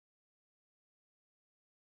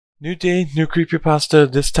New day, new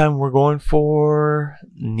creepypasta. This time we're going for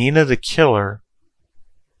Nina the Killer.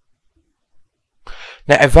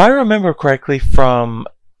 Now, if I remember correctly from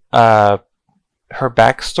her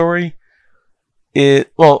backstory,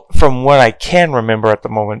 from what I can remember at the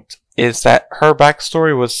moment, is that her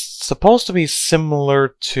backstory was supposed to be similar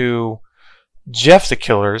to Jeff the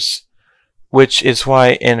Killer's, which is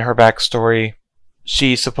why in her backstory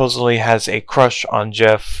she supposedly has a crush on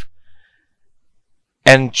Jeff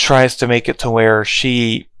and tries to make it to where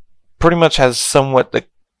she pretty much has somewhat the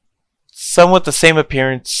same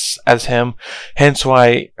appearance as him, hence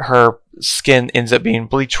why her skin ends up being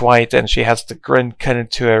bleach white and she has the grin cut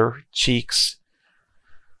into her cheeks.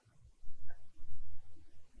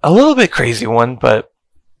 A little bit crazy one, but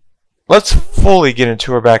let's fully get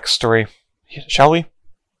into her backstory, shall we?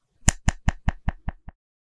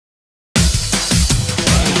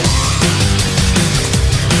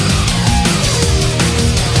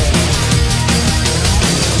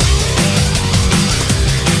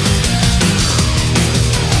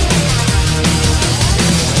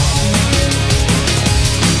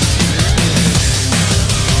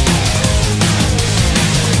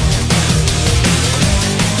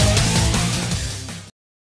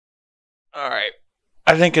 Alright,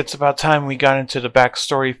 I think it's about time we got into the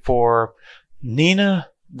backstory for Nina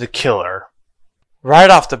the Killer. Right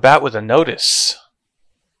off the bat with a notice.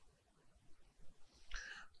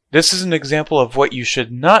 This is an example of what you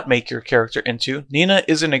should not make your character into. Nina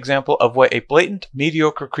is an example of what a blatant,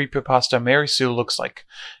 mediocre creepypasta Mary Sue looks like.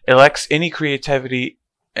 It lacks any creativity.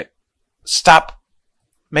 Stop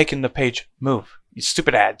making the page move, you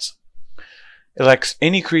stupid ads. It lacks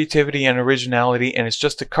any creativity and originality and is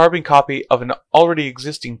just a carbon copy of an already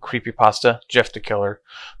existing creepypasta, Jeff the Killer.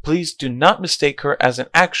 Please do not mistake her as an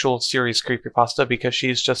actual series creepypasta because she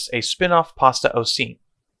is just a spin-off pasta OC.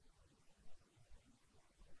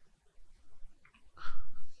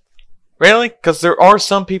 Really? Because there are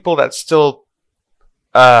some people that still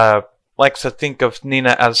like to think of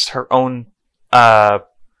Nina as her own creepypasta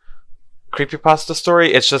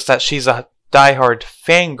story. It's just that she's a diehard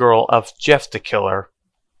fangirl of Jeff the Killer.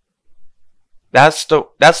 That's the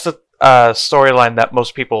storyline that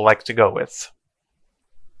most people like to go with.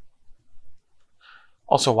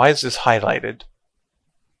 Also, why is this highlighted?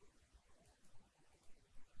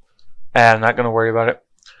 I'm not going to worry about it.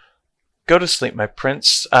 Go to sleep, my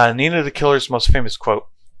prince. Nina the Killer's most famous quote.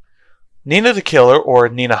 Nina the Killer, or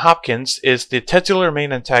Nina Hopkins, is the titular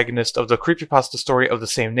main antagonist of the creepypasta story of the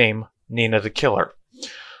same name, Nina the Killer.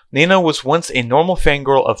 Nina was once a normal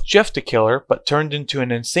fangirl of Jeff the Killer, but turned into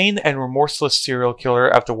an insane and remorseless serial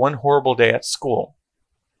killer after one horrible day at school.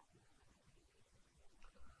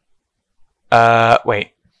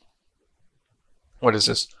 Wait. What is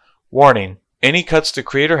this? Warning. Any cuts the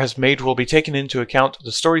creator has made will be taken into account.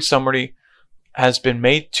 The story summary has been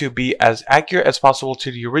made to be as accurate as possible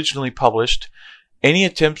to the originally published. Any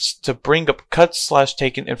attempts to bring up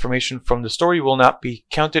cuts/taken information from the story will not be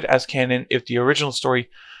counted as canon if the original story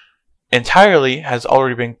entirely has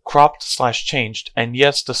already been cropped/changed, and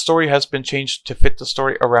yes, the story has been changed to fit the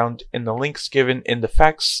story around in the links given in the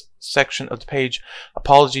facts section of the page.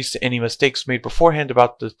 Apologies to any mistakes made beforehand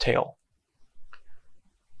about the tale.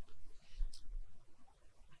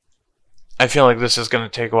 I feel like this is going to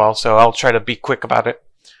take a while, so I'll try to be quick about it.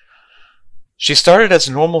 She started as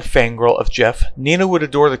a normal fangirl of Jeff. Nina would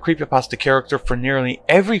adore the creepypasta character for nearly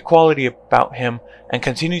every quality about him and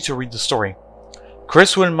continue to read the story.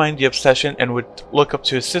 Chris wouldn't mind the obsession and would look up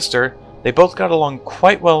to his sister. They both got along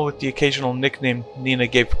quite well, with the occasional nickname Nina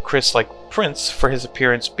gave Chris, like Prince, for his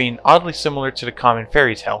appearance being oddly similar to the common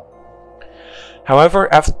fairy tale. However,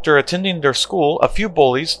 after attending their school, a few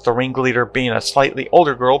bullies, the ringleader being a slightly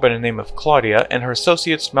older girl by the name of Claudia, and her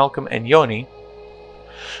associates Malcolm and Yoni,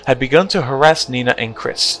 had begun to harass Nina and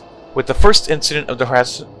Chris, with the first incident of the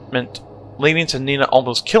harassment leading to Nina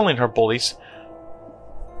almost killing her bullies.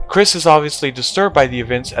 Chris is obviously disturbed by the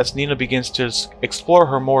events as Nina begins to explore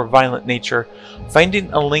her more violent nature,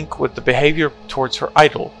 finding a link with the behavior towards her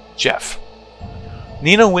idol, Jeff.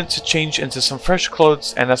 Nina went to change into some fresh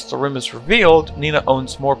clothes, and as the room is revealed, Nina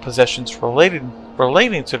owns more possessions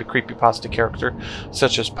relating to the creepypasta character,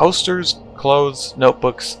 such as posters, clothes,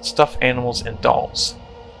 notebooks, stuffed animals, and dolls.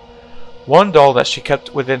 One doll that she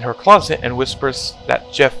kept within her closet and whispers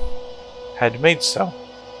that Jeff had made so.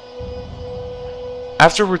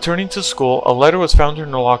 After returning to school, a letter was found in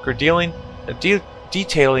her locker detailing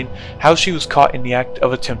how she was caught in the act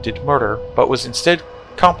of attempted murder, but was instead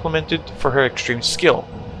complimented for her extreme skill.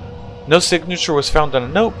 No signature was found on a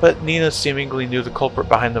note, but Nina seemingly knew the culprit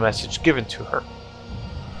behind the message given to her.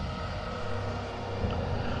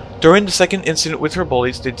 During the second incident with her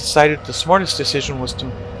bullies, they decided the smartest decision was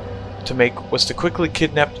to make was to quickly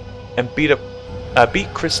kidnap and beat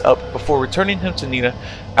Chris up before returning him to Nina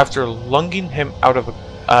after lunging him out of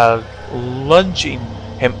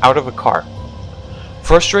a car.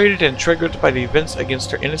 Frustrated and triggered by the events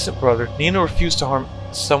against her innocent brother, Nina refused to harm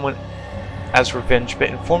someone as revenge, but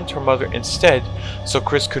informed her mother instead so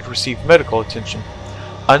Chris could receive medical attention,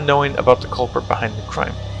 unknowing about the culprit behind the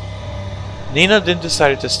crime. Nina then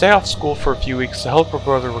decided to stay off school for a few weeks to help her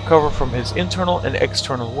brother recover from his internal and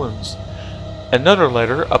external wounds. Another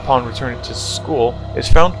letter, upon returning to school, is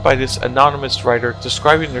found by this anonymous writer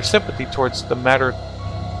describing their sympathy towards the matter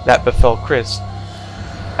that befell Chris,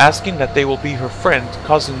 asking that they will be her friend,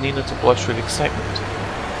 causing Nina to blush with excitement.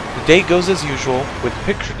 The day goes as usual, with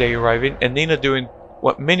picture day arriving and Nina doing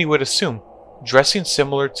what many would assume, dressing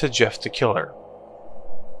similar to Jeff the Killer.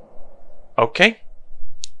 Okay.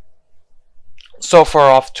 So far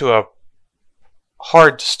off to a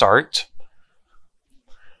hard start.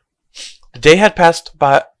 The day had passed,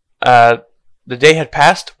 but by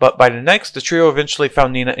the next, the trio eventually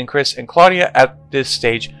found Nina and Chris, and Claudia at this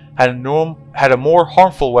stage had a more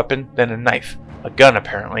harmful weapon than a knife, a gun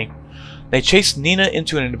apparently. They chased Nina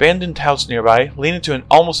into an abandoned house nearby, leading to an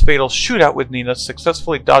almost fatal shootout with Nina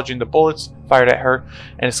successfully dodging the bullets fired at her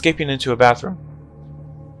and escaping into a bathroom.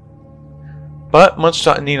 But, much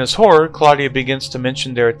to Nina's horror, Claudia begins to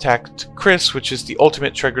mention their attack to Chris, which is the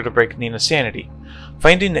ultimate trigger to break Nina's sanity.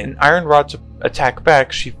 Finding an iron rod to attack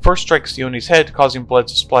back, she first strikes Yoni's head, causing blood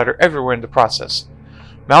to splatter everywhere in the process.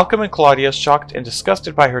 Malcolm and Claudia, shocked and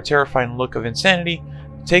disgusted by her terrifying look of insanity,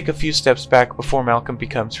 take a few steps back before Malcolm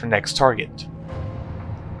becomes her next target.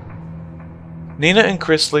 Nina and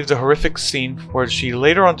Chris leave the horrific scene, where she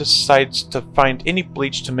later on decides to find any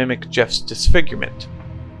bleach to mimic Jeff's disfigurement.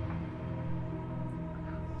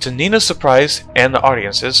 To Nina's surprise, and the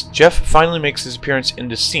audience's, Jeff finally makes his appearance in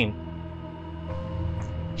this scene.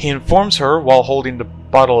 He informs her, while holding the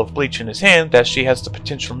bottle of bleach in his hand, that she has the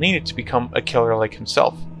potential needed to become a killer like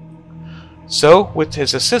himself. So, with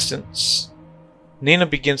his assistance, Nina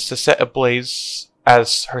begins to set ablaze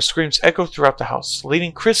as her screams echo throughout the house,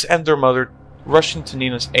 leading Chris and their mother rushing to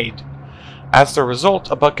Nina's aid. As the result,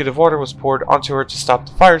 a bucket of water was poured onto her to stop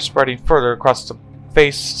the fire spreading further across the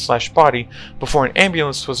face/body before an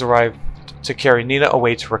ambulance was arrived to carry Nina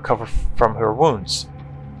away to recover from her wounds.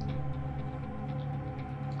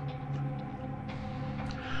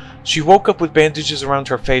 She woke up with bandages around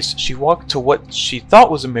her face. She walked to what she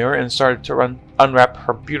thought was a mirror and started to unwrap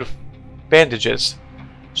her beautiful bandages.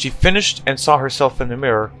 She finished and saw herself in the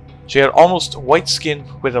mirror. She had almost white skin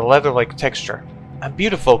with a leather-like texture. I'm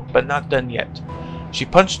beautiful, but not done yet. She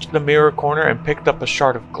punched the mirror corner and picked up a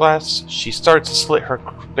shard of glass. She started to slit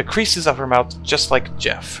the creases of her mouth just like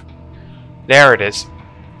Jeff. There it is.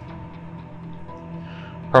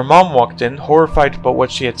 Her mom walked in, horrified about what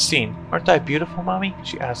she had seen. Aren't I beautiful, Mommy?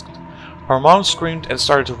 She asked. Her mom screamed and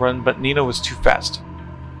started to run, but Nina was too fast.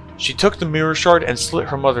 She took the mirror shard and slit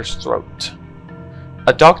her mother's throat.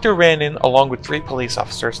 A doctor ran in along with 3 police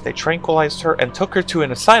officers. They tranquilized her and took her to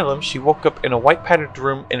an asylum. She woke up in a white padded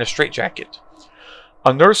room in a straitjacket.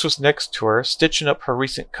 A nurse was next to her, stitching up her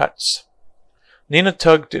recent cuts. Nina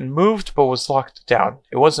tugged and moved, but was locked down.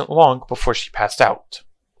 It wasn't long before she passed out.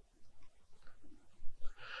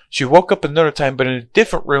 She woke up another time, but in a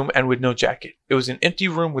different room and with no jacket. It was an empty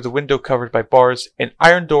room with a window covered by bars, an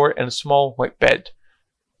iron door, and a small white bed.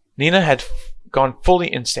 Nina had gone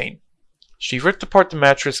fully insane. She ripped apart the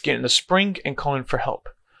mattress, getting a spring and calling for help.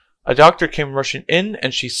 A doctor came rushing in,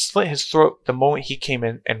 and she slit his throat the moment he came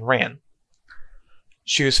in and ran.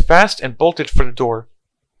 She was fast and bolted for the door.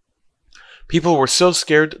 People were so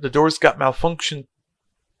scared the doors got malfunctioned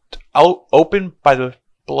open by the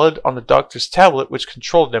blood on the doctor's tablet which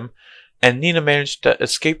controlled them, and Nina managed to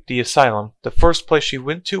escape the asylum. The first place she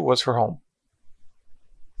went to was her home.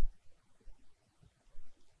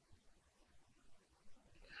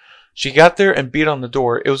 She got there and beat on the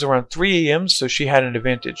door. It was around 3 a.m., so she had an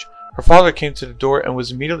advantage. Her father came to the door and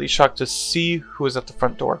was immediately shocked to see who was at the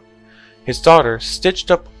front door. His daughter,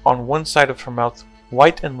 stitched up on one side of her mouth,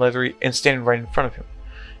 white and leathery, and standing right in front of him.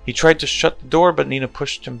 He tried to shut the door, but Nina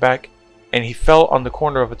pushed him back, and he fell on the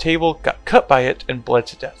corner of a table, got cut by it, and bled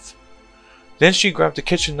to death. Then she grabbed a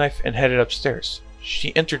kitchen knife and headed upstairs.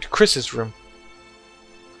 She entered Chris's room.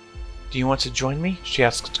 Do you want to join me? She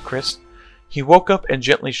asked Chris. He woke up and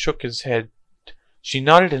gently shook his head. She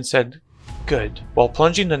nodded and said, Good, while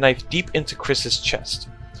plunging the knife deep into Chris's chest.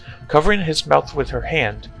 Covering his mouth with her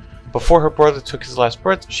hand, before her brother took his last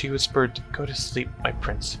breath, she whispered, Go to sleep, my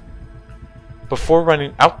prince, before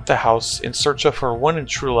running out the house in search of her one and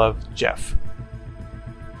true love, Jeff.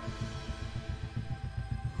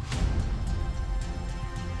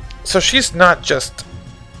 So she's not just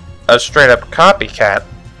a straight up copycat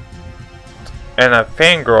and a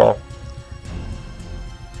fangirl.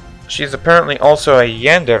 She's apparently also a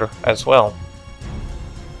yander as well.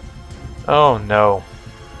 Oh no.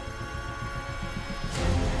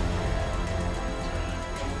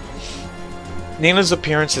 Nina's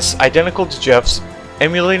appearance is identical to Jeff's,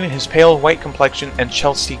 emulating his pale white complexion and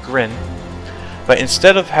Chelsea grin. But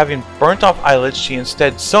instead of having burnt off eyelids, she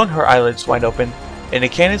instead sewn her eyelids wide open. In a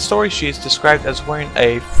canon story, she is described as wearing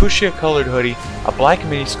a fuchsia-colored hoodie, a black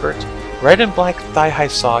miniskirt, red and black thigh-high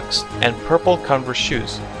socks, and purple Converse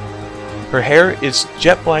shoes. Her hair is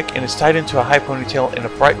jet black and is tied into a high ponytail in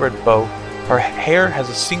a bright red bow. Her hair has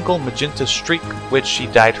a single magenta streak, which she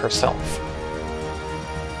dyed herself.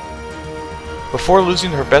 Before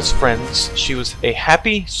losing her best friends, she was a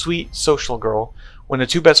happy, sweet, social girl. When the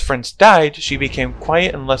two best friends died, she became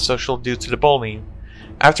quiet and less social due to the bullying.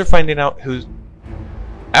 After finding out who's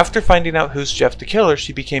Jeff the Killer,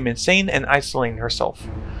 she became insane and isolating herself.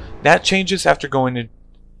 That changes after going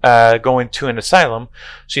to an asylum.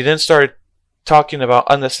 She then started talking about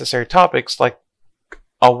unnecessary topics like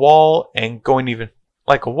a wall and going even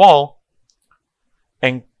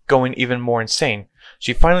more insane.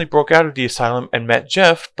 She finally broke out of the asylum and met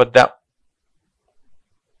Jeff, but that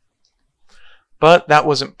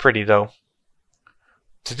wasn't pretty though.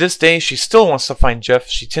 To this day, she still wants to find Jeff.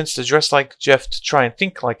 She tends to dress like Jeff to try and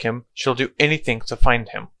think like him. She'll do anything to find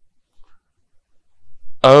him.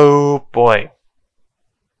 Oh boy.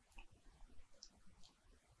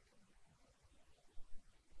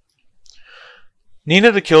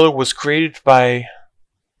 Nina the Killer was created by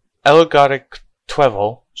Elogotic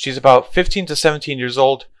Twevel. She's about 15 to 17 years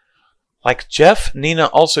old. Like Jeff, Nina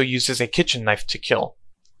also uses a kitchen knife to kill.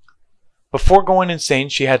 Before going insane,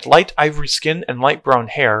 she had light ivory skin and light brown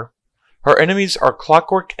hair. Her enemies are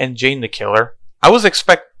Clockwork and Jane the Killer. I was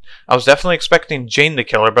definitely expecting Jane the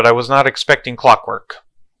Killer, but I was not expecting Clockwork.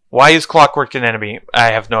 Why is Clockwork an enemy?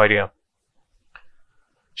 I have no idea.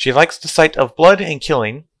 She likes the sight of blood and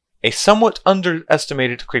killing, a somewhat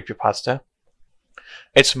underestimated creepypasta.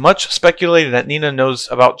 It's much speculated that Nina knows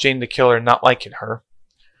about Jane the Killer not liking her.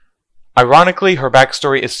 Ironically, her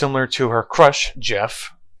backstory is similar to her crush,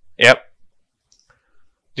 Jeff. Yep.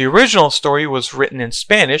 The original story was written in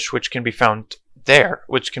Spanish, which can be found here.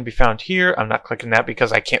 I'm not clicking that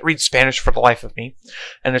because I can't read Spanish for the life of me.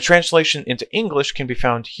 And the translation into English can be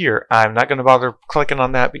found here. I'm not going to bother clicking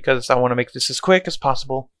on that because I want to make this as quick as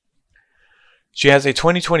possible. She has a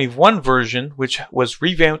 2021 version, which was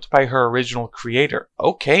revamped by her original creator.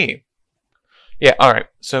 Okay. Yeah, alright.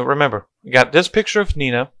 So remember, we got this picture of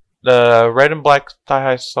Nina, the red and black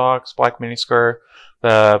thigh-high socks, black miniskirt,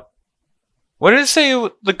 what did it say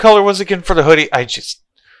the color was again for the hoodie? I'm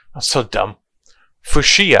so dumb.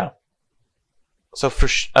 Fuchsia. So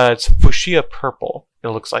it's fuchsia purple, it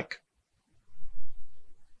looks like.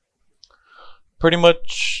 Pretty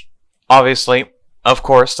much, obviously, of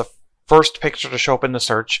course, the first picture to show up in the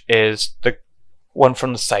search is the one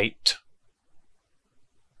from the site.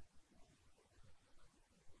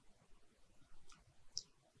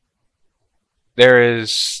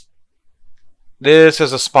 This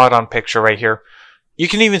is a spot-on picture right here. You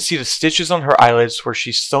can even see the stitches on her eyelids where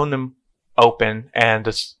she's sewn them open and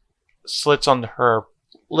the slits on her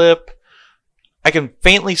lip. I can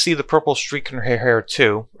faintly see the purple streak in her hair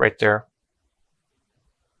too, right there.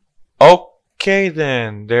 Okay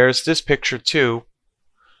then, there's this picture too,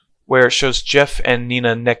 where it shows Jeff and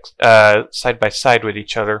Nina next, side by side with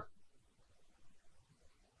each other.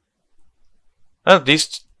 Oh,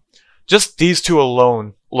 just these two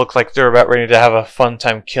alone look like they're about ready to have a fun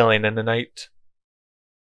time killing in the night.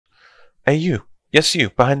 Hey you, yes you,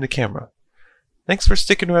 behind the camera. Thanks for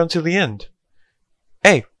sticking around till the end.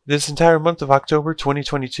 Hey, this entire month of October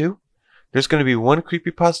 2022, there's going to be one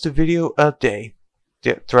creepypasta video a day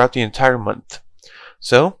throughout the entire month.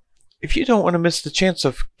 So, if you don't want to miss the chance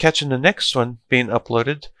of catching the next one being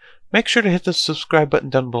uploaded, make sure to hit the subscribe button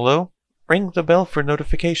down below, ring the bell for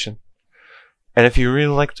notification. And if you really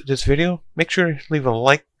liked this video, make sure to leave a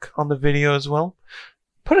like on the video as well.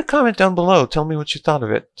 Put a comment down below, tell me what you thought of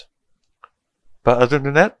it. But other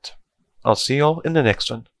than that, I'll see y'all in the next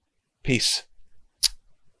one. Peace.